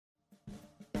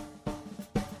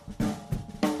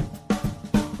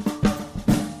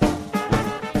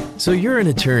So you're an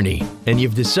attorney, and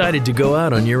you've decided to go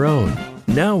out on your own.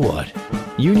 Now what?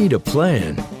 You need a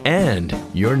plan, and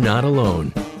you're not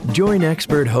alone. Join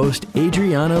expert host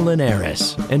Adriana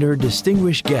Linares and her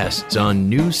distinguished guests on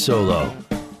New Solo.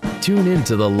 Tune in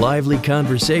to the lively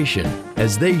conversation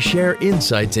as they share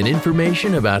insights and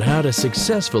information about how to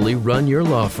successfully run your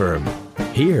law firm.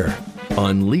 Here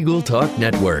on Legal Talk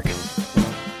Network.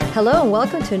 Hello and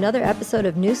welcome to another episode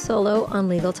of New Solo on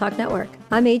Legal Talk Network.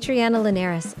 I'm Adriana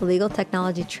Linares, a legal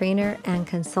technology trainer and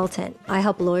consultant. I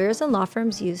help lawyers and law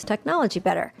firms use technology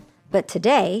better. But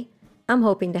today, I'm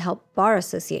hoping to help bar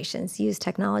associations use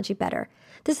technology better.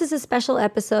 This is a special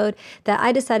episode that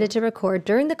I decided to record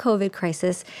during the COVID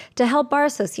crisis to help bar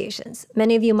associations.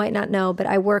 Many of you might not know, but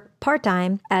I work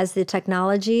part-time as the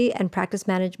technology and practice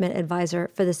management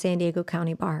advisor for the San Diego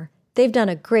County Bar. They've done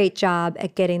a great job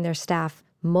at getting their staff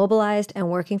mobilized and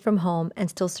working from home and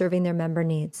still serving their member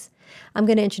needs. I'm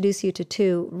going to introduce you to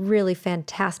two really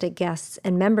fantastic guests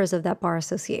and members of that bar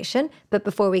association. But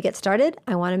before we get started,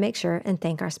 I want to make sure and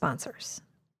thank our sponsors.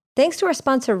 Thanks to our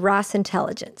sponsor, Ross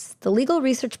Intelligence, the legal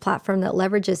research platform that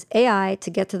leverages AI to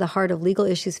get to the heart of legal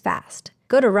issues fast.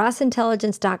 Go to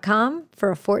rossintelligence.com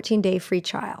for a 14-day free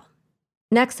trial.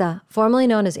 Nexa, formerly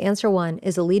known as Answer One,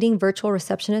 is a leading virtual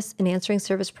receptionist and answering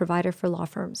service provider for law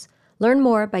firms. Learn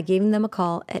more by giving them a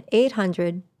call at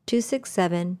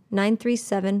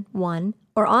 800-267-9371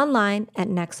 or online at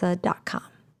nexa.com.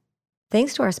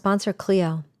 Thanks to our sponsor,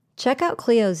 Clio. Check out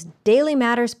Clio's Daily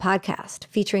Matters podcast,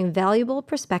 featuring valuable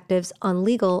perspectives on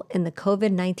legal in the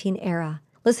COVID-19 era.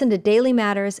 Listen to Daily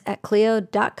Matters at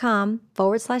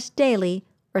clio.com/daily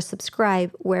or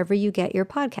subscribe wherever you get your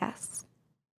podcasts.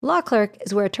 Law Clerk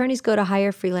is where attorneys go to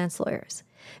hire freelance lawyers.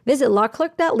 Visit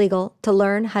lawclerk.legal to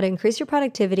learn how to increase your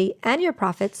productivity and your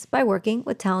profits by working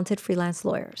with talented freelance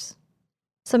lawyers.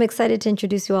 So I'm excited to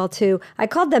introduce you all to, I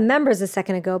called them members a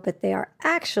second ago, but they are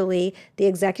actually the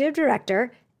executive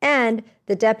director and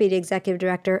the deputy executive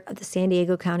director of the San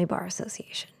Diego County Bar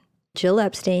Association, Jill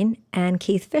Epstein and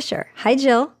Keith Fisher. Hi,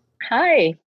 Jill.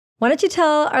 Hi. Why don't you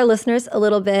tell our listeners a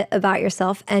little bit about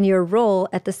yourself and your role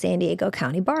at the San Diego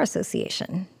County Bar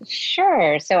Association?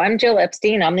 Sure. So I'm Jill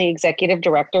Epstein. I'm the executive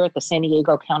director at the San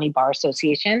Diego County Bar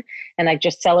Association, and I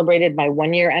just celebrated my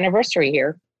 1-year anniversary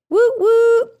here. Woo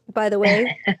woo, by the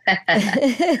way.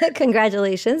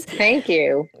 Congratulations. Thank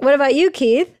you. What about you,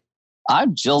 Keith?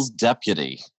 I'm Jill's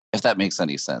deputy, if that makes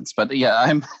any sense. But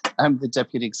yeah, I'm the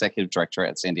deputy executive director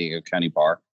at San Diego County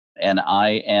Bar, and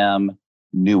I am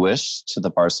newish to the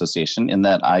Bar Association in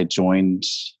that I joined,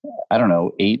 9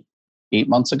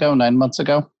 months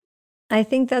ago. I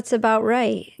think that's about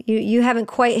right. You haven't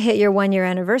quite hit your 1-year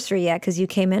anniversary yet because you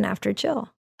came in after Jill.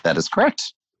 That is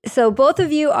correct. So both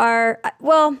of you are,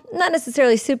 well, not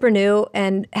necessarily super new,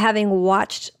 and having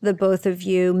watched the both of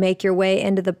you make your way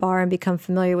into the bar and become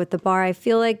familiar with the bar, I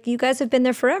feel like you guys have been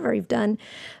there forever. You've done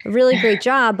a really great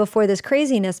job before this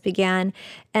craziness began.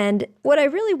 And what I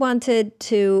really wanted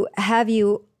to have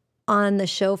you on the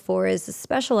show for is a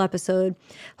special episode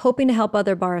hoping to help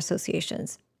other bar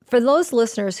associations. For those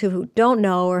listeners who don't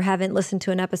know or haven't listened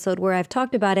to an episode where I've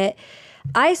talked about it,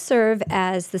 I serve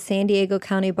as the San Diego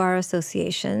County Bar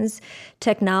Association's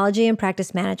Technology and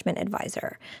Practice Management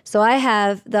Advisor. So I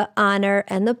have the honor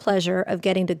and the pleasure of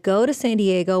getting to go to San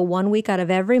Diego 1 week out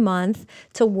of every month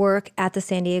to work at the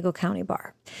San Diego County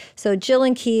Bar. So Jill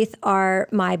and Keith are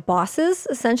my bosses,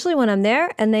 essentially, when I'm there,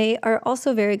 and they are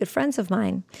also very good friends of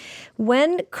mine.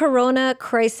 When Corona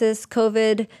crisis,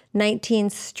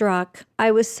 COVID-19 struck,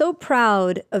 I was so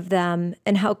proud of them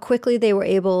and how quickly they were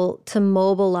able to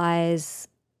mobilize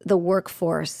the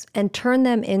workforce and turn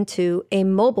them into a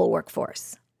mobile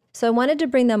workforce. So I wanted to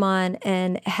bring them on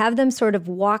and have them sort of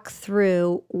walk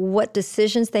through what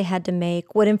decisions they had to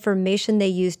make, what information they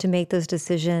used to make those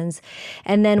decisions,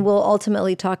 and then we'll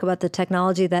ultimately talk about the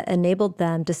technology that enabled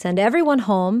them to send everyone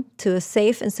home to a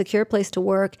safe and secure place to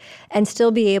work and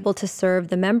still be able to serve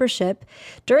the membership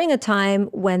during a time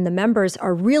when the members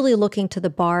are really looking to the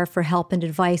bar for help and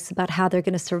advice about how they're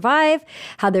going to survive,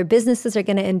 how their businesses are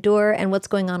going to endure, and what's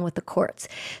going on with the courts.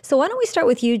 So why don't we start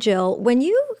with you, Jill? When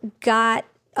you got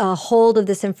a hold of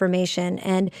this information,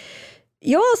 and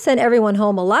you all sent everyone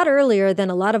home a lot earlier than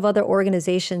a lot of other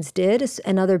organizations did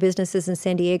and other businesses in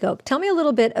San Diego. Tell me a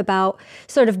little bit about,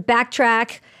 sort of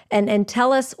backtrack and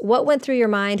tell us what went through your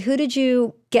mind. Who did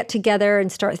you get together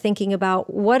and start thinking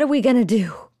about, what are we going to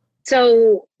do?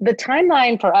 So the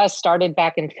timeline for us started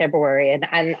back in February,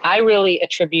 and I really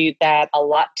attribute that a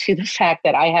lot to the fact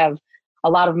that I have a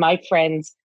lot of my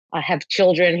friends have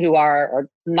children who are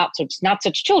not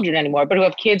such children anymore, but who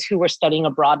have kids who were studying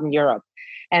abroad in Europe.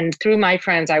 And through my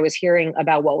friends, I was hearing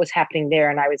about what was happening there,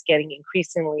 and I was getting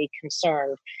increasingly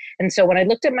concerned. And so when I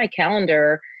looked at my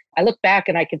calendar, I looked back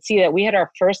and I could see that we had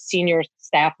our first senior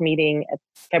staff meeting at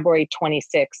February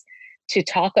 26th to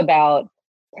talk about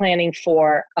planning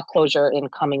for a closure in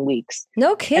coming weeks.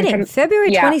 No kidding.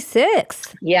 February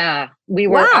 26th. Yeah, we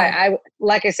were. Wow. I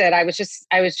like I said, I was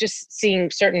just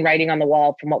seeing certain writing on the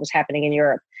wall from what was happening in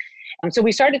Europe. So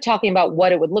we started talking about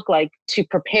what it would look like to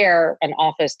prepare an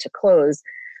office to close.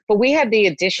 But we had the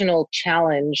additional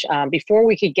challenge before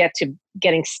we could get to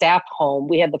getting staff home.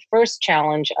 We had the first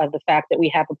challenge of the fact that we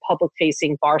have a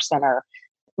public-facing bar center,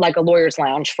 like a lawyer's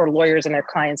lounge for lawyers and their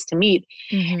clients to meet.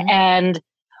 Mm-hmm. And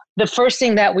the first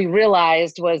thing that we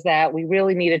realized was that we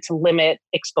really needed to limit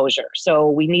exposure. So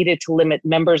we needed to limit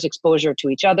members' exposure to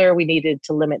each other. We needed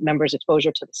to limit members'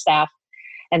 exposure to the staff.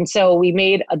 And so we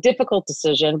made a difficult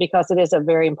decision, because it is a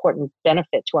very important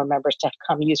benefit to our members to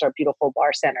come use our beautiful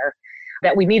bar center,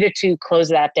 that we needed to close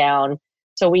that down.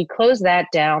 So we closed that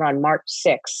down on March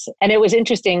 6th. And it was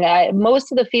interesting.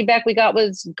 Most of the feedback we got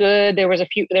was good. There were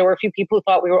a few people who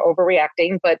thought we were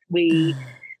overreacting, but we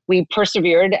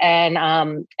persevered. And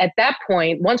at that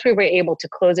point, once we were able to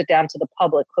close it down to the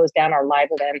public, close down our live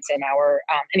events and our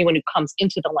anyone who comes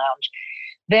into the lounge,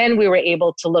 then we were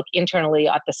able to look internally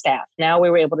at the staff. Now we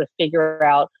were able to figure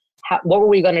out what were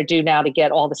we going to do now to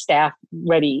get all the staff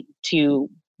ready to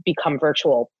become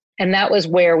virtual. And that was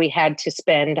where we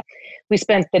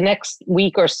spent the next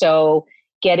week or so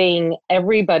getting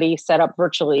everybody set up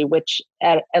virtually, which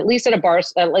at least at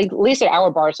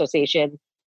our bar association,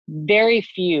 very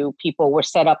few people were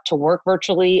set up to work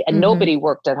virtually, and nobody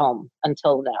worked at home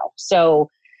until now. So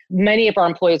many of our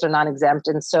employees are non-exempt.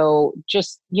 And so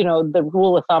just, the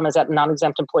rule of thumb is that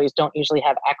non-exempt employees don't usually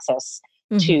have access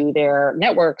to their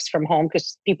networks from home,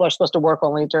 because people are supposed to work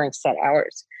only during set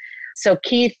hours. So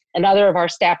Keith and other of our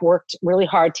staff worked really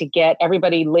hard to get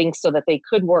everybody links so that they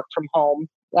could work from home.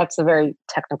 That's a very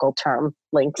technical term,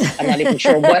 links. I'm not even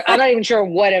sure what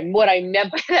I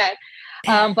meant by that.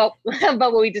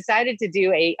 But we decided to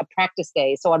do a practice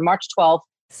day. So on March 12th,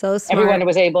 so smart. Everyone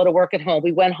was able to work at home.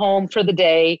 We went home for the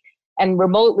day, and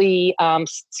remotely,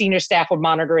 senior staff were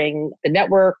monitoring the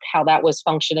network, how that was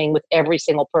functioning with every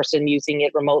single person using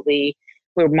it remotely.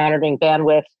 We were monitoring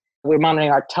bandwidth. We were monitoring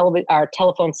our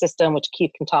telephone system, which Keith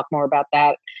can talk more about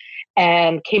that,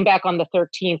 and came back on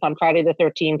Friday the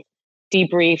 13th,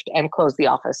 debriefed and closed the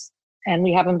office. And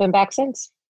we haven't been back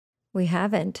since. We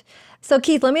haven't. So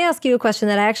Keith, let me ask you a question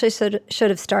that I actually should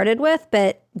have started with,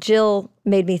 but Jill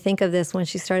made me think of this when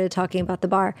she started talking about the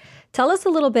bar. Tell us a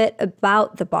little bit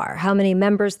about the bar, how many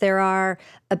members there are,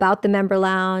 about the member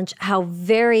lounge, how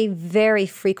very, very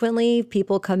frequently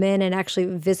people come in and actually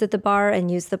visit the bar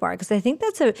and use the bar. Because I think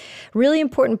that's a really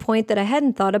important point that I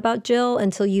hadn't thought about, Jill,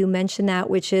 until you mentioned that,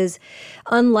 which is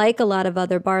unlike a lot of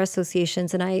other bar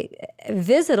associations, and I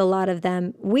visit a lot of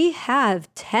them, we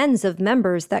have tens of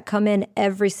members that come in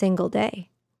every single day.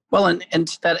 Well, and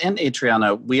to that end,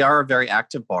 Adriana, we are a very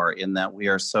active bar in that we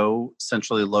are so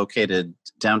centrally located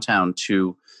downtown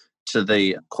to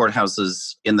the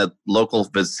courthouses in the local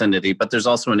vicinity, but there's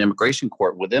also an immigration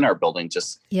court within our building,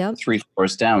 just 3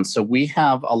 floors down. So we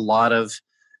have a lot of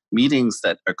meetings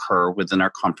that occur within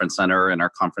our conference center and our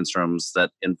conference rooms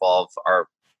that involve our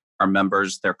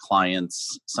members, their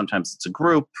clients. Sometimes it's a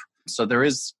group. So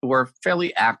we're a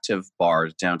fairly active bar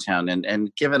downtown,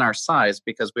 and given our size,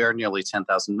 because we are nearly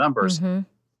 10,000 members,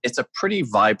 it's a pretty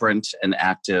vibrant and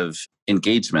active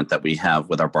engagement that we have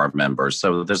with our bar members.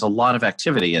 So there's a lot of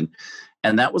activity, and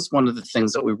that was one of the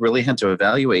things that we really had to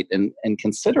evaluate and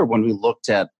consider when we looked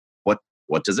at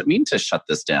what does it mean to shut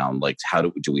this down? Like, how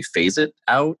do we phase it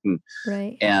out?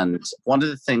 And one of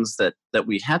the things that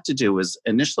we had to do was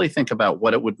initially think about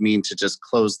what it would mean to just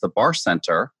close the bar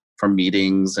center from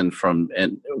meetings and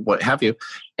what have you,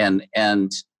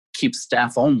 and keep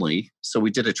staff only. So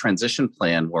we did a transition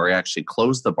plan where we actually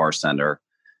closed the bar center,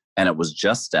 and it was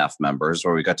just staff members,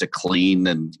 where we got to clean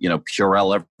and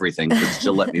Purell everything, because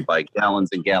Jill let me buy gallons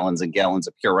and gallons and gallons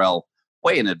of Purell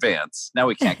way in advance. Now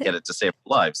we can't get it to save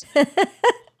lives.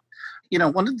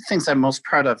 One of the things I'm most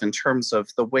proud of in terms of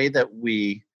the way that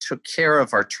we took care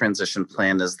of our transition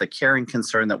plan is the care and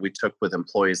concern that we took with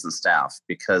employees and staff,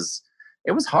 because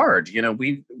it was hard.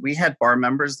 We had bar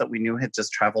members that we knew had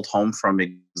just traveled home from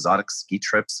exotic ski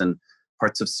trips in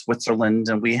parts of Switzerland.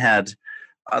 And we had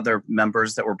other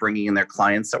members that were bringing in their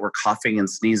clients that were coughing and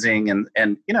sneezing.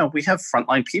 And we have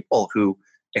frontline people who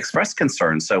express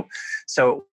concern. So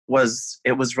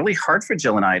it was really hard for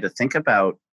Jill and I to think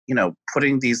about,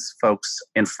 putting these folks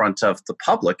in front of the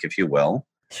public, if you will.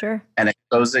 Sure. And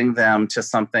exposing them to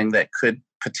something that could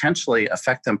potentially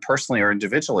affect them personally or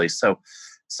individually. So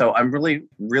So I'm really,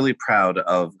 really proud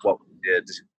of what we did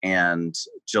and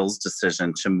Jill's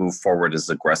decision to move forward as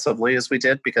aggressively as we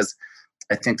did, because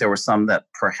I think there were some that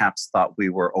perhaps thought we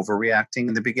were overreacting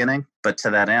in the beginning. But to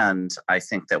that end, I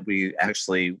think that we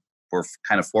actually were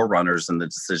kind of forerunners in the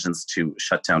decisions to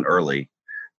shut down early.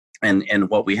 And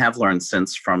what we have learned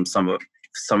since from some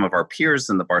of our peers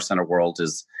in the bar center world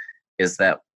is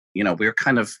that, we're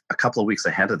kind of a couple of weeks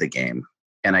ahead of the game.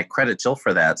 And I credit Jill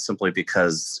for that simply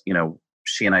because,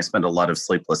 she and I spend a lot of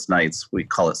sleepless nights. We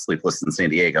call it sleepless in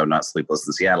San Diego, not sleepless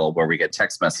in Seattle, where we get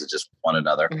text messages from one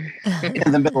another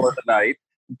in the middle of the night.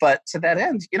 But to that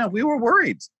end, we were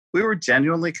worried. We were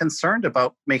genuinely concerned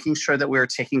about making sure that we were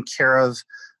taking care of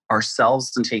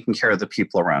ourselves and taking care of the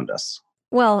people around us.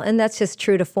 Well, and that's just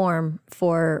true to form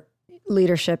for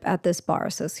leadership at this bar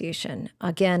association.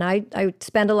 Again, I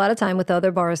spend a lot of time with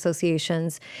other bar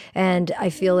associations, and I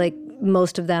feel like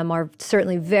most of them are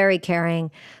certainly very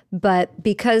caring. But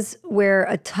because we're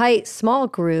a tight, small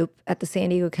group at the San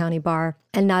Diego County Bar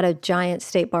and not a giant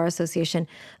state bar association,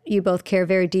 you both care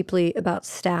very deeply about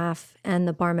staff and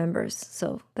the bar members.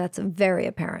 So that's very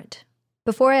apparent.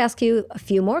 Before I ask you a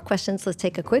few more questions, let's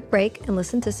take a quick break and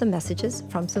listen to some messages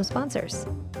from some sponsors.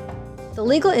 The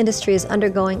legal industry is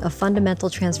undergoing a fundamental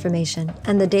transformation,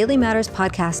 and the Daily Matters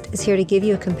podcast is here to give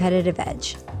you a competitive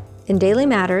edge. In Daily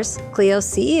Matters, Clio's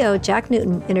CEO Jack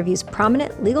Newton interviews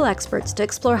prominent legal experts to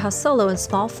explore how solo and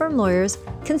small firm lawyers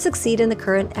can succeed in the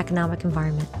current economic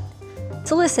environment.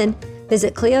 To listen,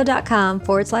 visit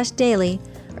clio.com/daily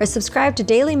or subscribe to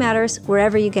Daily Matters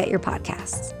wherever you get your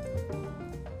podcasts.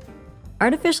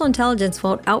 Artificial intelligence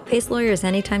won't outpace lawyers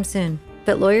anytime soon,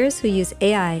 but lawyers who use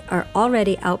AI are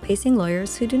already outpacing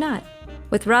lawyers who do not.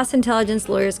 With Ross Intelligence,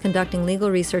 lawyers conducting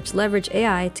legal research leverage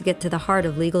AI to get to the heart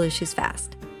of legal issues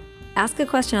fast. Ask a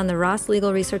question on the Ross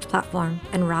Legal Research platform,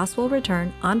 and Ross will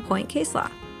return on-point case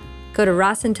law. Go to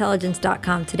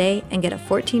rossintelligence.com today and get a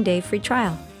 14-day free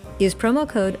trial. Use promo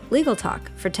code LegalTalk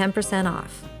for 10%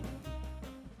 off.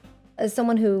 As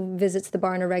someone who visits the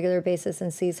bar on a regular basis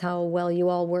and sees how well you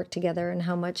all work together and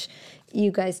how much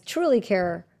you guys truly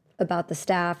care about the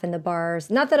staff and the bars,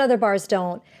 not that other bars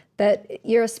don't, but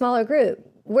you're a smaller group.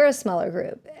 We're a smaller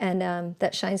group, and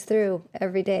that shines through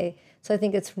every day. So I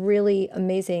think it's really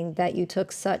amazing that you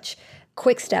took such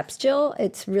quick steps, Jill.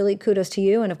 It's really kudos to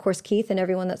you, and of course, Keith and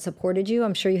everyone that supported you.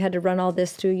 I'm sure you had to run all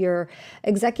this through your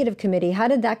executive committee. How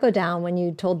did that go down when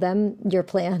you told them your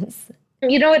plans?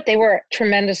 You know what? They were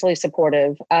tremendously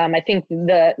supportive. I think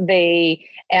they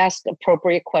asked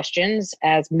appropriate questions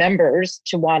as members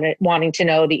to wanting to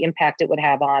know the impact it would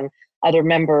have on other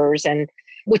members, and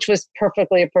which was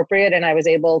perfectly appropriate. And I was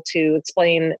able to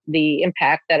explain the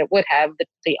impact that it would have.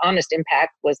 The honest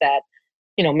impact was that,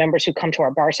 members who come to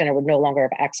our bar center would no longer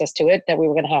have access to it, that we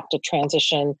were going to have to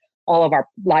transition all of our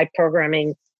live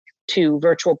programming to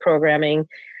virtual programming.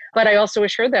 But I also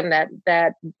assured them that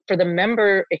for the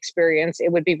member experience,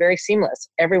 it would be very seamless.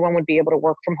 Everyone would be able to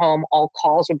work from home. All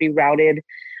calls would be routed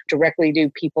directly to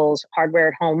people's hardware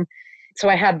at home. So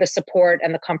I had the support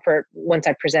and the comfort once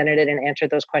I presented it and answered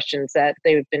those questions that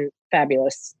they've been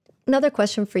fabulous. Another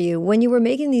question for you. When you were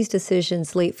making these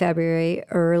decisions late February,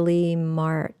 early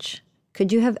March,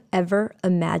 could you have ever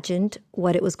imagined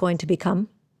what it was going to become?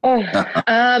 You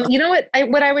know what?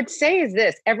 What I would say is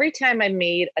this. Every time I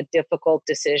made a difficult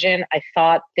decision, I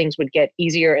thought things would get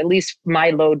easier. At least my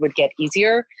load would get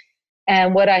easier.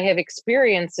 And what I have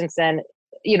experienced since then,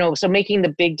 so making the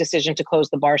big decision to close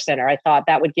the bar center, I thought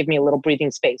that would give me a little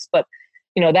breathing space. But,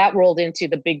 that rolled into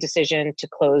the big decision to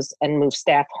close and move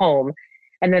staff home.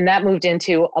 And then that moved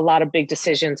into a lot of big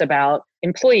decisions about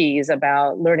employees,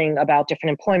 about learning about different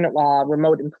employment law,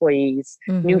 remote employees,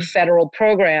 new federal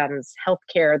programs,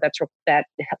 healthcare, that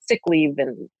sick leave,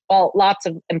 and lots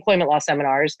of employment law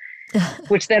seminars,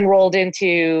 which then rolled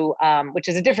into, which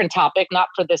is a different topic, not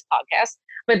for this podcast,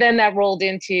 but then that rolled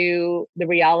into the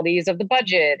realities of the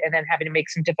budget and then having to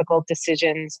make some difficult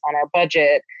decisions on our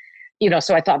budget.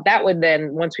 So I thought that would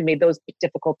then, once we made those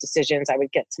difficult decisions, I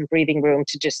would get some breathing room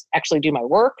to just actually do my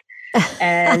work.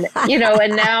 And,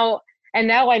 and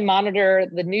now I monitor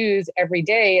the news every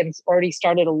day and already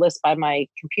started a list by my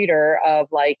computer of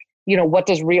what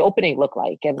does reopening look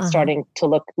like, and starting to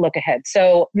look ahead.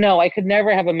 So no, I could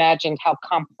never have imagined how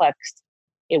complex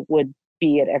it would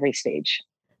be at every stage.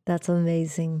 That's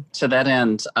amazing. To that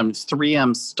end,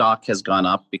 3M stock has gone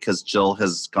up because Jill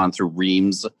has gone through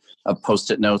reams of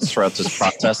Post-it notes throughout this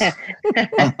process.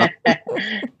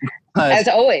 As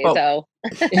always, but, though.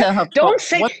 Yeah.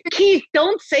 Keith,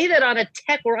 don't say that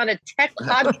we're on a tech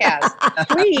podcast.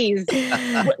 Please.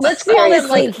 Let's say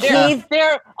Seriously, Keith.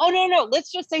 no.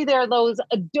 Let's just say there are those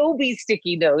Adobe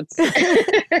sticky notes.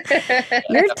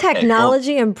 Your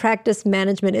technology and practice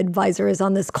management advisor is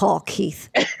on this call, Keith.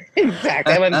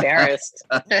 Exactly. I'm embarrassed.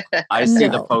 I see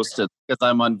the post-it because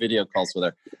I'm on video calls with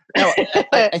her. No,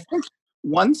 I think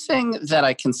one thing that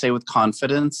I can say with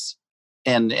confidence,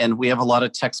 and we have a lot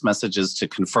of text messages to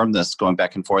confirm this going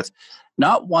back and forth.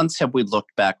 Not once have we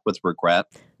looked back with regret.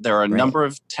 There are a number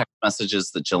of text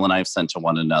messages that Jill and I have sent to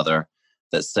one another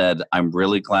that said, I'm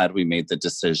really glad we made the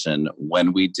decision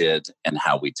when we did and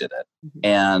how we did it. Mm-hmm.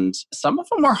 And some of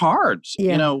them were hard.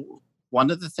 Yeah. You know, one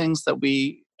of the things that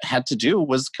we had to do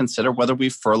was consider whether we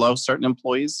furlough certain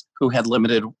employees who had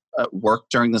limited work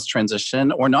during this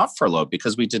transition or not furlough,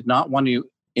 because we did not want to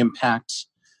impact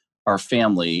our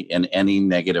family in any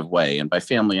negative way. And by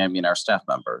family, I mean our staff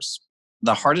members.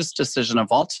 The hardest decision of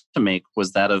all to make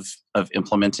was that of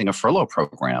implementing a furlough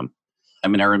program. I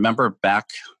mean, I remember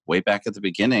way back at the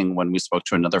beginning when we spoke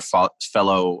to another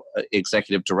fellow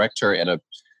executive director at a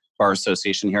bar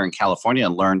association here in California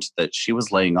and learned that she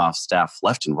was laying off staff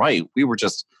left and right. We were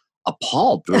just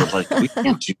appalled. We were like, we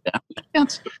can't do that. We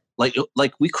can't. Like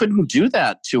we couldn't do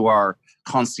that to our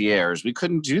concierge. We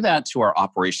couldn't do that to our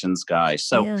operations guy.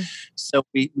 So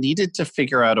we needed to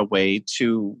figure out a way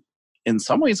to, in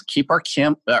some ways, keep our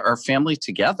family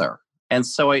together. And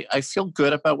so I feel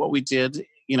good about what we did.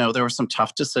 You know, there were some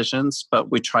tough decisions, but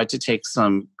we tried to take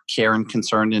some care and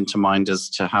concern into mind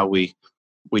as to how we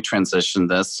transitioned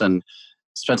this, and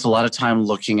spent a lot of time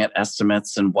looking at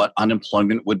estimates and what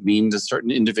unemployment would mean to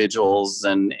certain individuals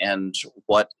and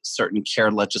what certain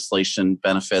care legislation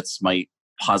benefits might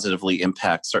positively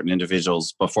impact certain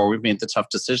individuals before we made the tough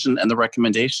decision and the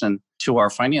recommendation to our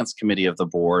finance committee of the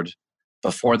board.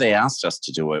 Before they asked us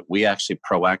to do it, we actually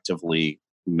proactively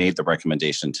made the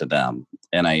recommendation to them.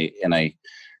 And I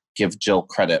give Jill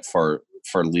credit for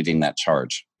leading that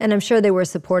charge. And I'm sure they were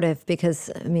supportive because,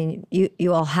 I mean,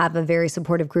 you all have a very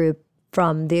supportive group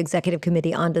from the executive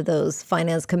committee onto those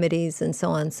finance committees and so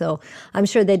on. So I'm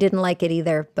sure they didn't like it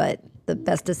either, but the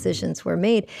best decisions were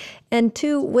made. And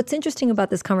two, what's interesting about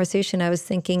this conversation, I was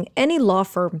thinking any law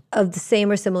firm of the same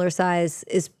or similar size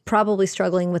is probably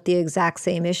struggling with the exact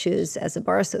same issues as a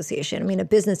bar association. I mean, a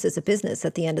business is a business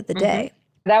at the end of the day.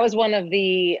 That was one of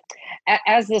the,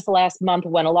 as this last month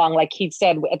went along, like Keith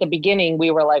said, at the beginning, we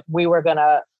were going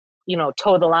to,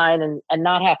 toe the line and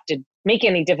not have to make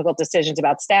any difficult decisions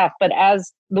about staff. But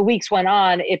as the weeks went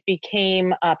on, it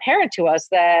became apparent to us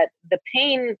that the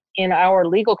pain in our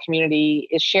legal community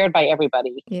is shared by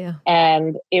everybody. Yeah.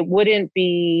 And it wouldn't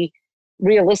be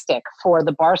realistic for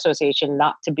the Bar Association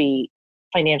not to be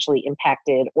financially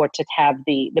impacted or to have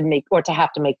to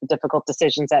make the difficult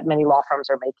decisions that many law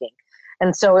firms are making.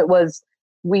 And so it was,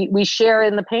 we share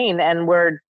in the pain, and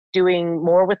we're doing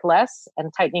more with less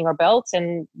and tightening our belts.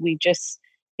 And we just,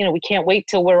 we can't wait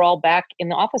till we're all back in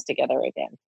the office together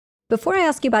again. Before I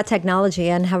ask you about technology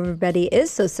and how everybody is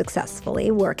so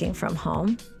successfully working from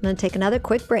home, I'm going to take another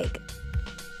quick break.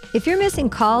 If you're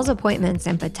missing calls, appointments,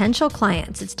 and potential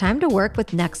clients, it's time to work with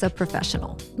Nexa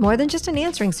Professional. More than just an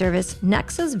answering service,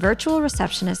 Nexa's virtual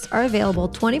receptionists are available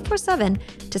 24/7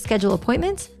 to schedule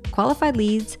appointments, qualify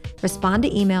leads, respond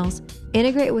to emails,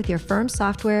 integrate with your firm's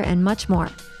software, and much more.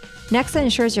 Nexa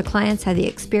ensures your clients have the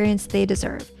experience they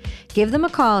deserve. Give them a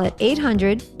call at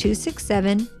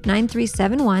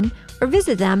 800-267-9371 or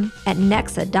visit them at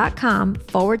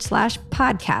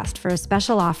nexa.com/podcast for a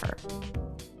special offer.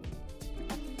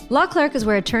 Law Clerk is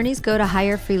where attorneys go to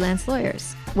hire freelance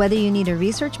lawyers. Whether you need a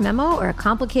research memo or a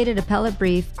complicated appellate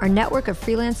brief, our network of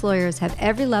freelance lawyers have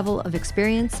every level of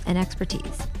experience and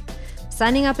expertise.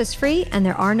 Signing up is free and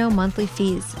there are no monthly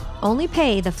fees. Only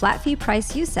pay the flat fee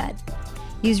price you set.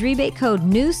 Use rebate code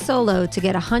NEWSOLO to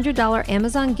get a $100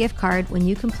 Amazon gift card when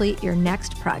you complete your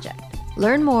next project.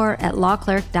 Learn more at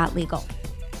lawclerk.legal.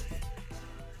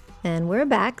 And we're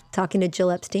back talking to Jill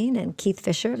Epstein and Keith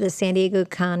Fisher of the San Diego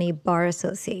County Bar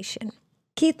Association.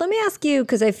 Keith, let me ask you,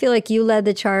 because I feel like you led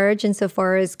the charge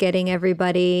insofar as getting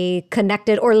everybody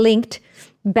connected or linked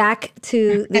back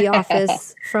to the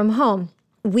office from home.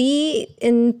 We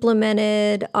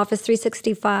implemented Office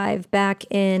 365 back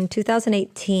in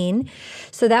 2018.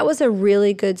 So that was a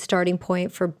really good starting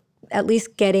point for at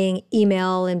least getting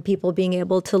email and people being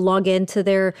able to log into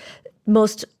their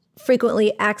most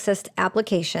frequently accessed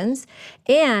applications.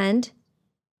 And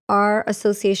our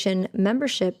association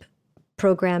membership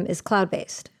program is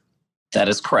cloud-based. That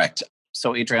is correct.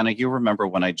 So Adriana, you remember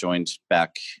when I joined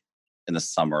back in the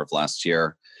summer of last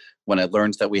year, when I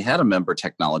learned that we had a member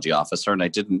technology officer, and I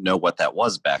didn't know what that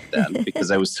was back then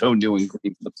because I was so new in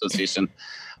Green Club Association.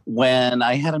 When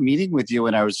I had a meeting with you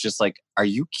and I was just like, are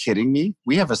you kidding me?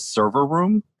 We have a server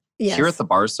room here at the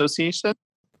Bar Association.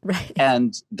 Right.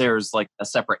 And there's like a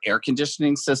separate air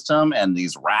conditioning system and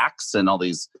these racks and all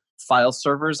these file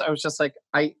servers. I was just like,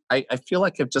 I feel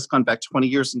like I've just gone back 20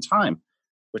 years in time,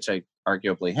 which I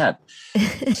arguably had.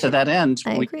 To that end,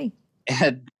 I we agree.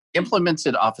 had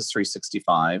implemented Office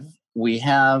 365. We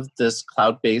have this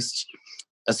cloud-based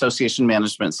association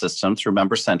management system through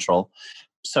Member Central.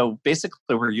 So basically,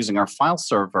 we're using our file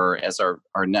server as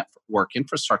our network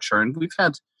infrastructure, and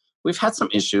we've had some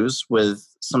issues with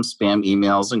some spam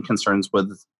emails and concerns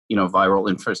with viral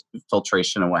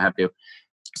infiltration and what have you.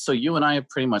 So you and I have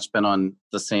pretty much been on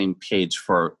the same page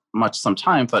for some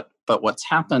time. But what's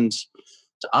happened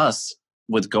to us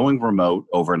with going remote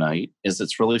overnight is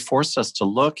it's really forced us to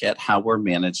look at how we're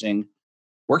managing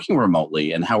working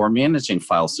remotely and how we're managing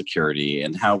file security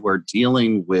and how we're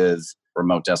dealing with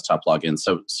remote desktop login.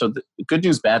 So the good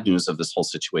news, bad news of this whole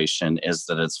situation is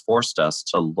that it's forced us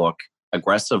to look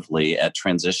aggressively at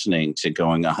transitioning to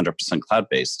going 100%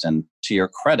 cloud-based. And to your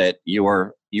credit, you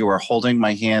are holding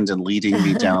my hand and leading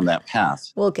me down that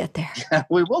path. We'll get there. Yeah,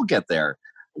 we will get there.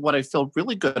 What I feel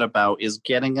really good about is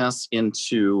getting us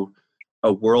into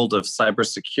a world of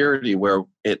cybersecurity where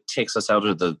it takes us out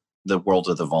of the world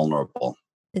of the vulnerable.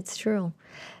 It's true.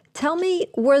 Tell me,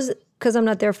 because I'm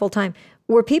not there full time,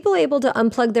 were people able to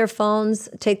unplug their phones,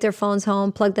 take their phones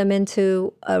home, plug them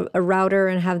into a router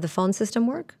and have the phone system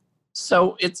work?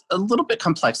 So it's a little bit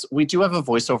complex. We do have a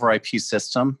voice over IP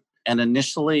system. And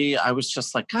initially I was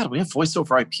just like, God, we have voice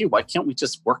over IP. Why can't we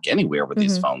just work anywhere with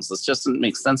these phones? This just doesn't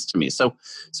make sense to me. So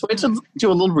we had to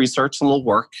do a little research, a little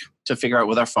work to figure out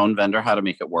with our phone vendor how to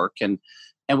make it work. And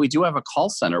we do have a call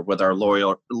center with our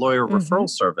lawyer referral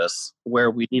service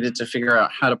where we needed to figure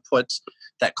out how to put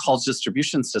that calls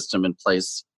distribution system in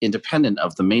place independent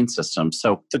of the main system.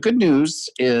 So the good news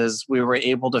is we were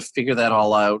able to figure that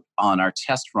all out on our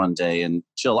test run day. And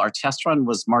Jill, our test run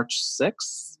was March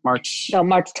 6th? March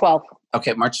 12th.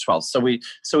 Okay, March 12th. So we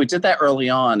did that early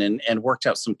on and worked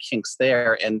out some kinks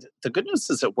there. And the good news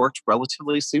is it worked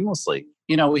relatively seamlessly.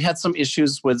 We had some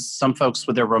issues with some folks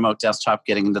with their remote desktop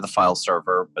getting into the file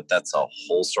server, but that's a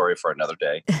whole story for another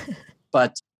day.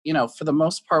 But, for the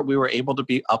most part, we were able to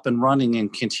be up and running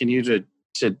and continue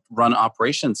to run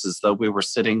operations as though we were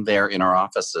sitting there in our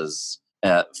offices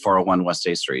at 401 West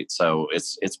A Street. So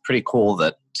it's pretty cool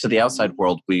that to the outside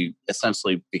world, we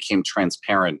essentially became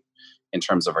transparent in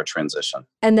terms of our transition.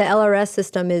 And the LRS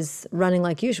system is running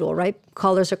like usual, right?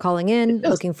 Callers are calling in,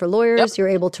 looking for lawyers. Yep. You're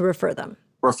able to refer them.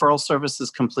 Referral service is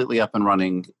completely up and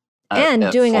running.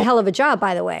 And doing a hell of a job,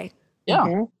 by the way.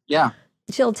 Yeah, yeah.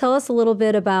 Jill, tell us a little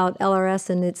bit about LRS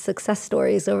and its success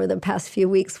stories over the past few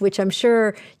weeks, which I'm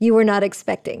sure you were not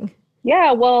expecting.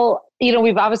 Yeah, well,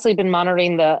 we've obviously been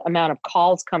monitoring the amount of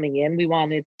calls coming in. We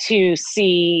wanted to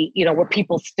see, were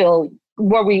people still,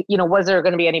 was there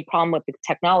going to be any problem with the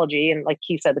technology? And like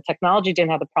he said, the technology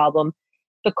didn't have the problem.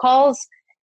 The calls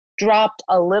dropped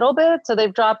a little bit. So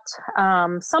they've dropped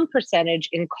some percentage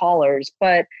in callers,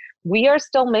 but we are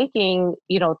still making,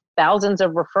 thousands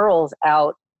of referrals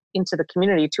out into the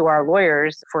community to our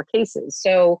lawyers for cases.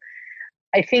 So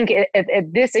I think at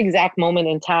this exact moment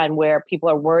in time where people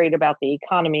are worried about the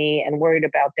economy and worried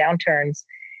about downturns,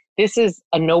 this is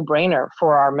a no-brainer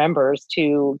for our members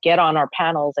to get on our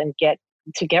panels and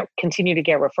continue to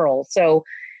get referrals. So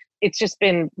it's just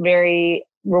been very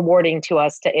rewarding to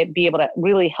us to be able to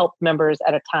really help members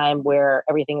at a time where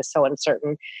everything is so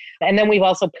uncertain. And then we've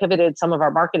also pivoted some of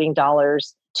our marketing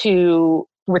dollars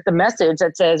with the message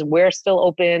that says, we're still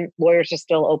open, lawyers are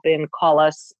still open, call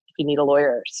us if you need a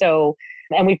lawyer. So,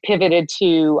 and we pivoted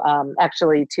to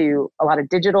to a lot of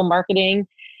digital marketing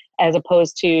as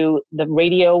opposed to the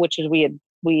radio, which is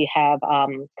we have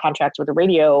contracts with the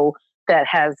radio that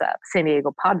has San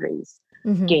Diego Padres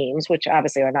games, which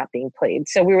obviously are not being played.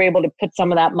 So we were able to put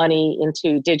some of that money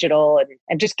into digital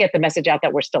and just get the message out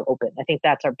that we're still open. I think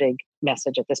that's our big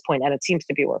message at this point, and it seems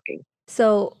to be working.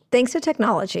 So thanks to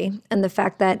technology and the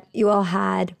fact that you all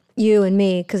had, you and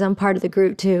me, because I'm part of the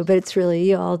group too, but it's really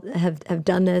you all have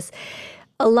done this.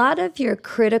 A lot of your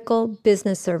critical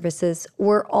business services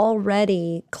were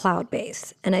already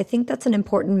cloud-based, and I think that's an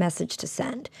important message to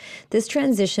send. This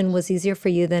transition was easier for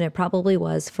you than it probably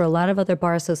was for a lot of other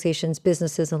bar associations,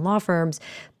 businesses, and law firms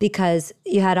because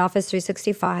you had Office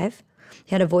 365,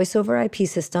 you had a voice-over IP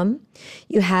system,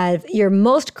 you had your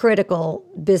most critical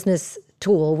business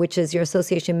tool, which is your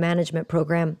association management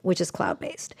program, which is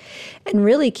cloud-based. And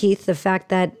really, Keith, the fact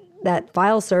that that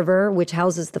file server, which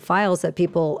houses the files that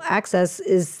people access,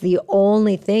 is the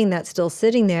only thing that's still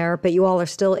sitting there, but you all are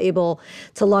still able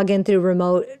to log in through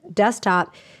remote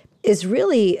desktop, is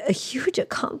really a huge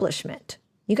accomplishment.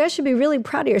 You guys should be really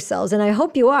proud of yourselves, and I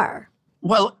hope you are.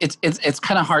 Well, it's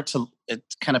kind of hard to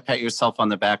kind of pat yourself on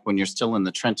the back when you're still in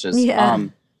the trenches. Yeah.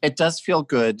 It does feel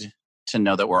good to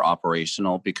know that we're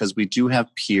operational, because we do have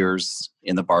peers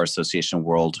in the bar association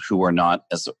world who are not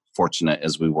as fortunate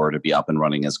as we were to be up and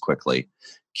running as quickly.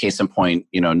 Case in point,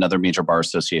 another major bar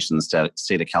association in the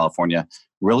state of California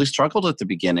really struggled at the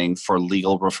beginning for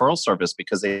legal referral service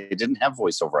because they didn't have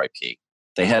voice over IP.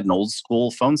 They had an old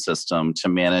school phone system to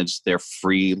manage their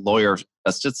free lawyer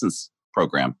assistance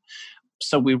program.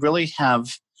 So we really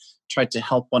have tried to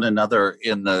help one another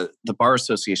in the bar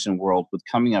association world with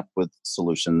coming up with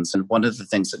solutions. And one of the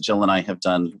things that Jill and I have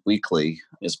done weekly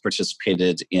is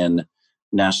participated in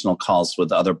national calls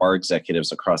with other bar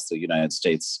executives across the United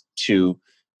States to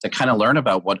kind of learn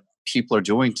about what people are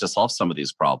doing to solve some of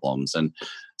these problems. And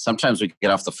sometimes we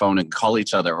get off the phone and call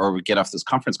each other, or we get off this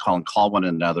conference call and call one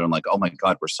another and like, oh my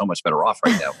God, we're so much better off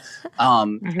right now.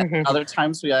 Other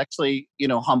times we actually,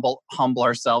 humble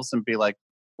ourselves and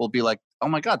we'll be like, oh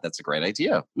my God, that's a great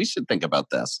idea. We should think about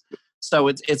this. So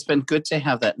it's been good to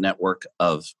have that network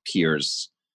of peers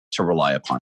to rely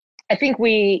upon. I think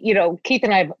Keith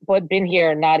and I have both been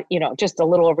here, not, just a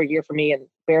little over a year for me and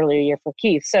barely a year for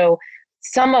Keith. So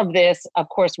some of this, of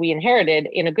course, we inherited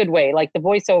in a good way. Like the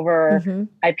voice over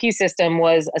IP system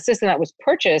was a system that was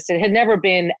purchased. It had never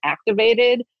been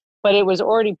activated, but it was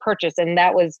already purchased. And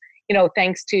that was,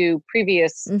 thanks to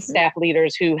previous staff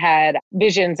leaders who had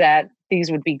visions that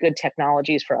these would be good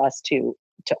technologies for us to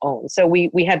own. So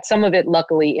we had some of it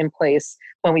luckily in place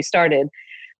when we started.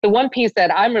 The one piece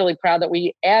that I'm really proud that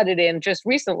we added in just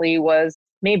recently was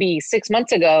maybe 6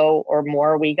 months ago or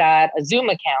more, we got a Zoom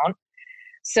account.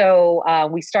 So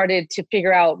we started to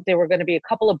figure out there were going to be a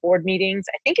couple of board meetings.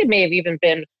 I think it may have even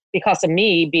been because of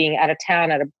me being out of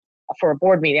town for a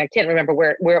board meeting. I can't remember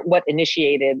what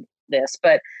initiated this,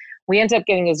 but we ended up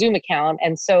getting a Zoom account.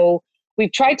 And so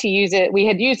we've tried to use it. We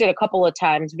had used it a couple of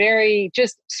times, very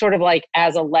just sort of like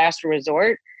as a last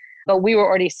resort, but we were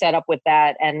already set up with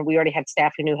that. And we already had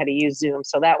staff who knew how to use Zoom.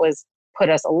 So that put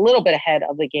us a little bit ahead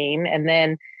of the game. And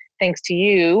then thanks to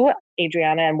you,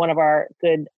 Adriana, and one of our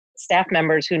good staff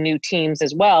members who knew Teams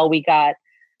as well, we got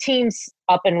Teams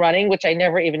up and running, which I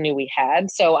never even knew we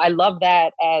had. So I love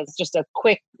that as just a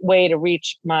quick way to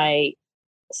reach my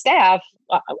staff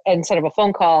instead of a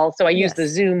phone call. So I use the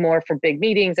Zoom more for big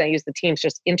meetings. I use the Teams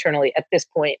just internally at this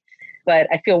point. But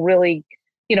I feel really,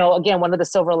 again, one of the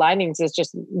silver linings is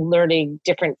just learning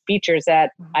different features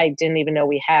that I didn't even know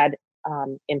we had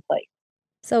in play.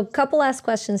 So a couple last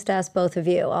questions to ask both of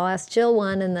you. I'll ask Jill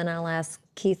one, and then I'll ask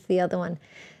Keith the other one.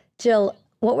 Jill,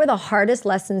 what were the hardest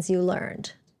lessons you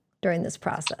learned during this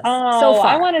process so far?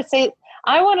 I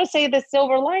want to say the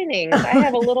silver linings. I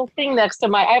have a little thing I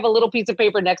have a little piece of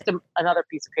paper next to another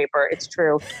piece of paper. It's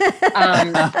true.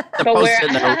 But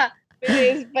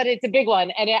it's a big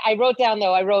one. And I wrote down,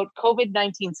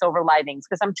 COVID-19 silver linings,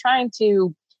 because I'm trying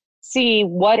to see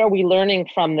what are we learning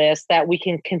from this that we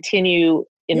can continue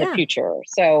in the future.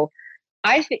 So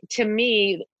I think, to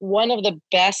me, one of the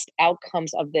best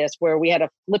outcomes of this, where we had to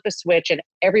flip a switch and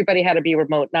everybody had to be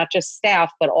remote, not just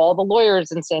staff, but all the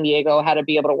lawyers in San Diego had to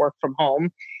be able to work from home,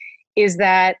 is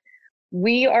that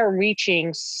we are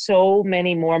reaching so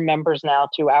many more members now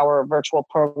through our virtual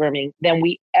programming than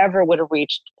we ever would have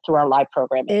reached through our live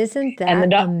programming. Isn't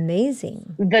that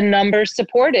amazing? The numbers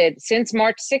supported since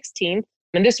March 16th,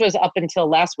 and this was up until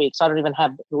last week, so I don't even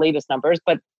have the latest numbers,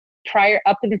 but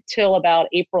up until about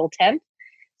April 10th.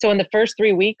 So in the first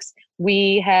 3 weeks,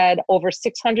 we had over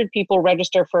 600 people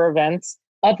register for events,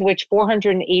 of which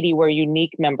 480 were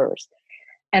unique members.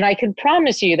 And I can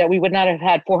promise you that we would not have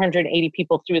had 480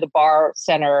 people through the bar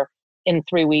center in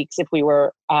 3 weeks if we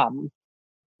were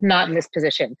not in this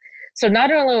position. So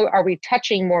not only are we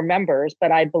touching more members,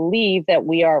 but I believe that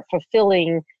we are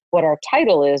fulfilling what our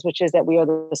title is, which is that we are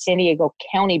the San Diego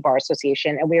County Bar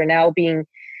Association. And we are now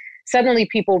suddenly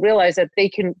people realize that they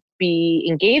can be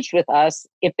engaged with us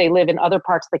if they live in other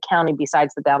parts of the county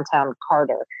besides the downtown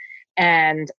corridor.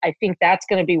 And I think that's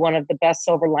going to be one of the best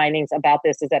silver linings about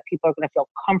this, is that people are going to feel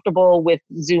comfortable with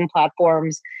Zoom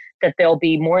platforms, that they'll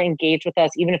be more engaged with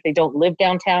us, even if they don't live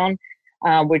downtown.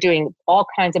 We're doing all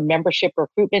kinds of membership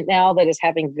recruitment now that is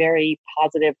having very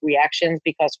positive reactions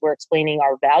because we're explaining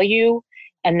our value.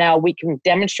 And now we can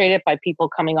demonstrate it by people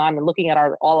coming on and looking at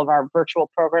all of our virtual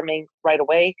programming right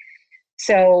away.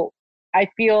 So I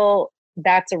feel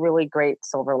that's a really great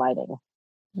silver lining.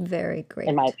 Very great.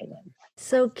 In my opinion.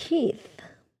 So Keith,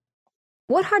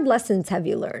 What hard lessons have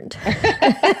you learned?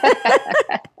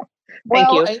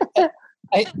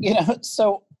 Thank you.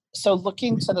 So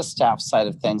looking to the staff side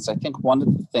of things, I think one of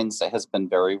the things that has been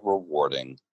very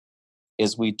rewarding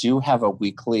is we do have a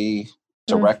weekly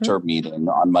director meeting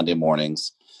on Monday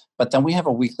mornings, but then we have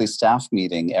a weekly staff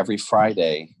meeting every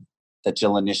Friday that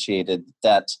Jill initiated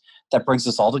that brings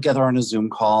us all together on a Zoom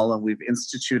call, and we've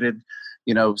instituted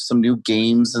some new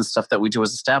games and stuff that we do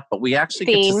as a staff, but we actually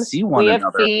get to see one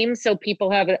another. We have themes, so people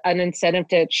have an incentive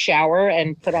to shower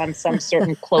and put on some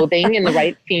certain clothing in the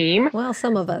right theme. Well,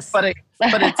 some of us. But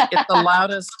it's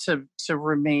allowed us to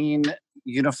remain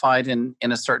unified in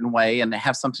a certain way and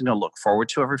have something to look forward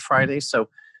to every Friday. So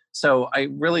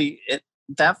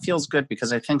that feels good,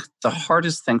 because I think the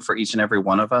hardest thing for each and every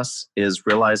one of us is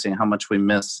realizing how much we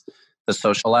miss the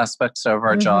social aspects of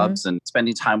our jobs and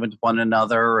spending time with one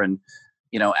another, and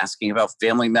asking about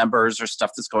family members or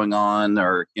stuff that's going on,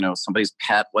 or somebody's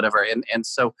pet, whatever. And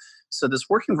so this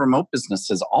working remote business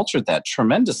has altered that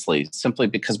tremendously, simply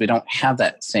because we don't have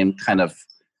that same kind of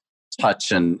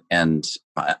touch and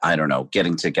I don't know,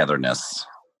 getting togetherness.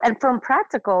 And from a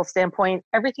practical standpoint,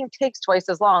 everything takes twice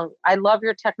as long. I love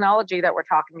your technology that we're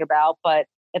talking about, but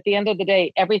at the end of the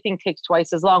day, everything takes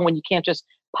twice as long when you can't just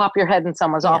pop your head in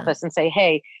someone's office and say,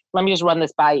 hey, let me just run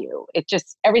this by you.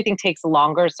 Everything takes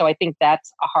longer. So I think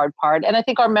that's a hard part. And I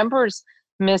think our members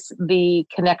miss the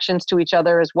connections to each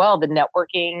other as well, the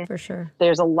networking. For sure.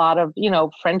 There's a lot of,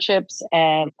 friendships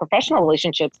and professional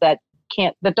relationships that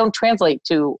don't translate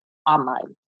to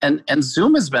online. And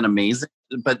Zoom has been amazing,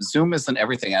 but Zoom isn't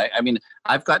everything. I mean,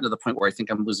 I've gotten to the point where I think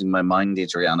I'm losing my mind,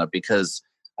 Adriana, because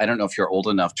I don't know if you're old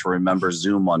enough to remember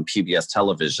Zoom on PBS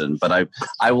television, but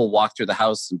I will walk through the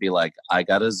house and be like, I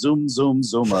got a Zoom.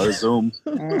 Remembering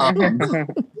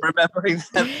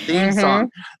that theme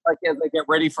song, like as I get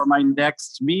ready for my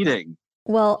next meeting.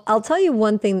 Well, I'll tell you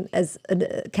one thing as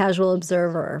a casual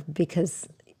observer, because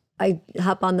I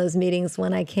hop on those meetings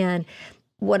when I can.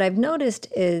 What I've noticed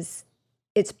is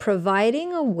it's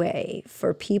providing a way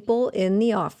for people in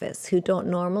the office who don't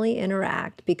normally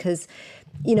interact, because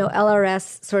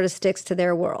LRS sort of sticks to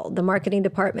their world. The marketing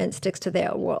department sticks to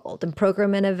their world, and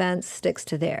program and events sticks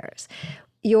to theirs.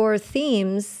 Your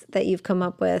themes that you've come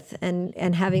up with and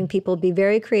having people be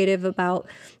very creative about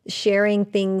sharing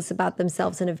things about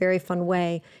themselves in a very fun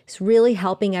way is really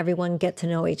helping everyone get to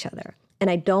know each other. And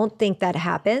I don't think that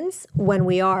happens when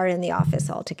we are in the office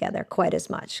all together quite as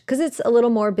much, because it's a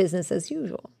little more business as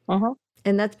usual.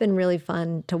 And that's been really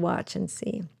fun to watch and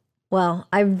see. Well,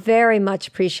 I very much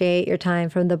appreciate your time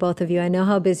from the both of you. I know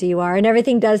how busy you are, and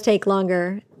everything does take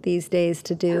longer these days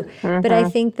to do. But I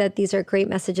think that these are great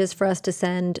messages for us to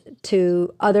send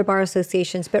to other bar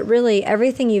associations. But really,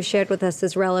 everything you've shared with us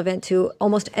is relevant to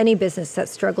almost any business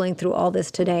that's struggling through all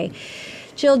this today.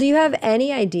 Jill, do you have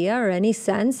any idea or any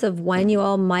sense of when you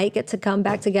all might get to come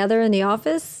back together in the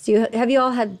office? Have you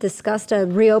all discussed a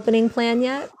reopening plan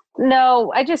yet?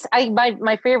 No,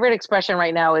 my favorite expression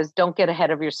right now is don't get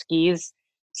ahead of your skis.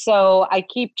 So I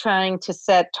keep trying to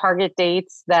set target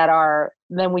dates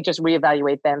then we just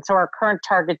reevaluate then. So our current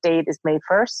target date is May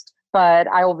 1st, but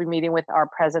I will be meeting with our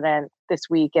president this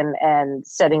week and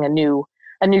setting a new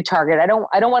target. I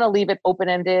don't want to leave it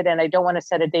open-ended, and I don't want to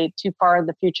set a date too far in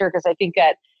the future, because I think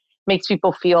that makes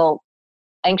people feel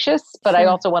anxious, but I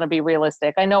also want to be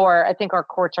realistic. I think our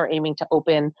courts are aiming to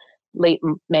open late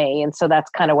May. And so that's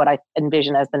kind of what I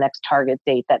envision as the next target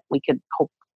date that we could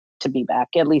hope to be back,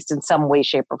 at least in some way,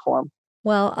 shape, or form.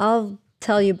 Well, I'll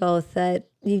tell you both that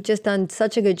you've just done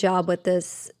such a good job with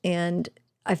this, and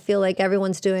I feel like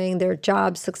everyone's doing their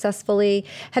job successfully.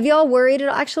 Have you all worried?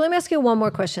 Actually, let me ask you one more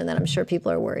question that I'm sure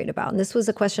people are worried about. And this was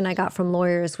a question I got from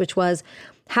lawyers, which was,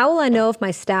 how will I know if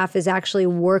my staff is actually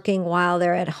working while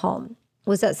they're at home?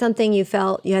 Was that something you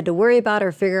felt you had to worry about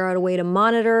or figure out a way to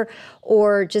monitor?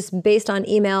 Or just based on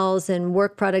emails and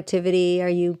work productivity, are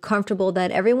you comfortable that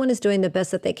everyone is doing the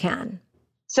best that they can?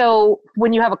 So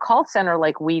when you have a call center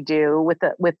like we do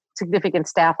with significant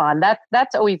staff on,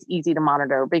 that's always easy to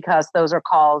monitor, because those are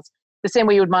calls the same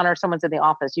way you would monitor someone's in the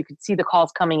office. You could see the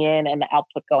calls coming in and the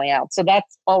output going out. So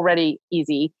that's already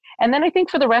easy. And then I think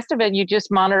for the rest of it, you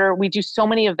just monitor. We do so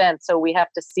many events, so we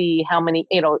have to see how many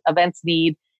events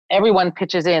need. Everyone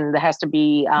pitches in. There has to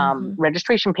be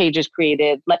registration pages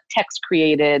created, text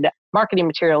created, marketing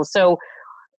materials. So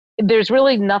there's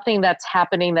really nothing that's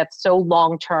happening that's so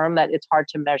long-term that it's hard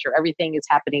to measure. Everything is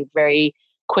happening very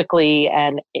quickly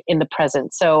and in the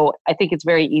present. So I think it's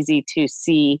very easy to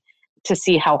see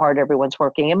how hard everyone's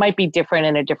working. It might be different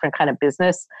in a different kind of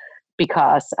business,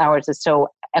 because ours is so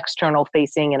external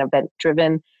facing and event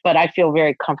driven, but I feel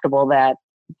very comfortable that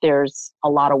there's a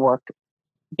lot of work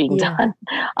being done.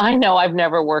 I know I've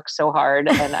never worked so hard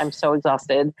and I'm so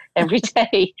exhausted every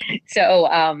day. So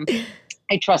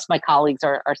I trust my colleagues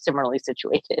are similarly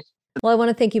situated. Well, I want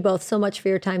to thank you both so much for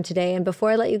your time today. And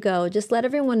before I let you go, just let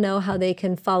everyone know how they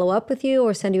can follow up with you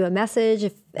or send you a message.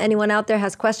 If anyone out there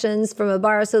has questions from a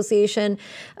bar association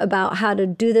about how to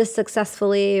do this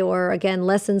successfully, or again,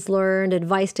 lessons learned,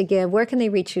 advice to give, where can they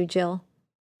reach you, Jill?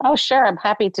 Oh, sure. I'm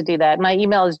happy to do that. My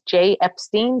email is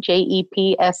jepstein,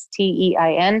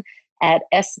 JEPSTEIN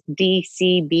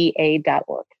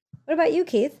 @sdcba.org. What about you,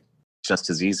 Keith?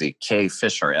 Just as easy. K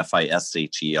Fisher,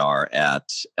 FISHER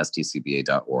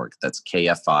 @sdcba.org. That's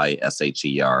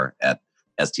KFISHER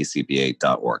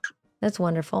 @sdcba.org. That's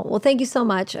wonderful. Well, thank you so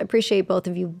much. I appreciate both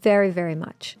of you very, very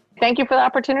much. Thank you for the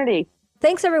opportunity.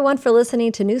 Thanks, everyone, for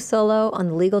listening to New Solo on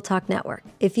the Legal Talk Network.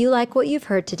 If you like what you've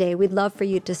heard today, we'd love for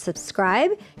you to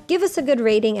subscribe, give us a good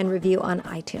rating and review on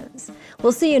iTunes.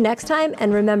 We'll see you next time.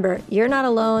 And remember, you're not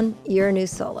alone. You're a New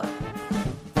Solo.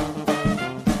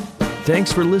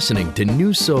 Thanks for listening to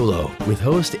New Solo with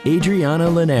host Adriana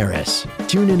Linares.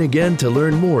 Tune in again to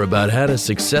learn more about how to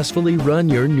successfully run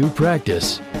your new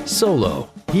practice. Solo,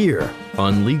 here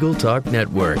on Legal Talk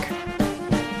Network.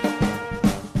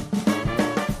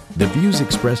 The views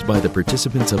expressed by the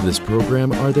participants of this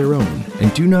program are their own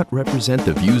and do not represent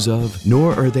the views of,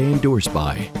 nor are they endorsed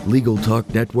by, Legal Talk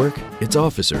Network, its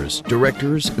officers,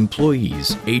 directors,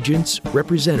 employees, agents,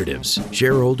 representatives,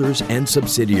 shareholders, and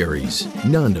subsidiaries.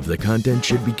 None of the content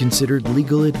should be considered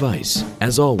legal advice.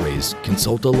 As always,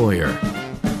 consult a lawyer.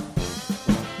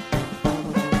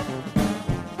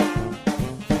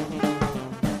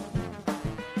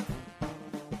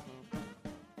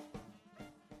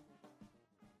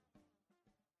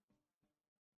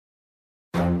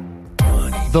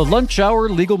 The Lunch Hour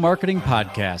Legal Marketing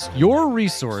Podcast, your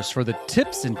resource for the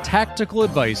tips and tactical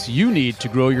advice you need to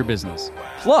grow your business.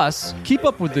 Plus, keep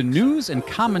up with the news and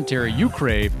commentary you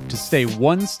crave to stay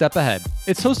one step ahead.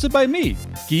 It's hosted by me,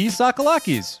 Guy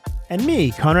Sakalakis. And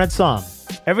me, Conrad Som.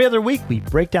 Every other week, we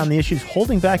break down the issues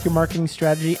holding back your marketing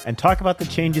strategy and talk about the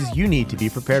changes you need to be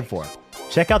prepared for.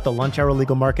 Check out the Lunch Hour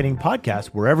Legal Marketing Podcast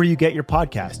wherever you get your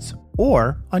podcasts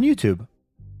or on YouTube.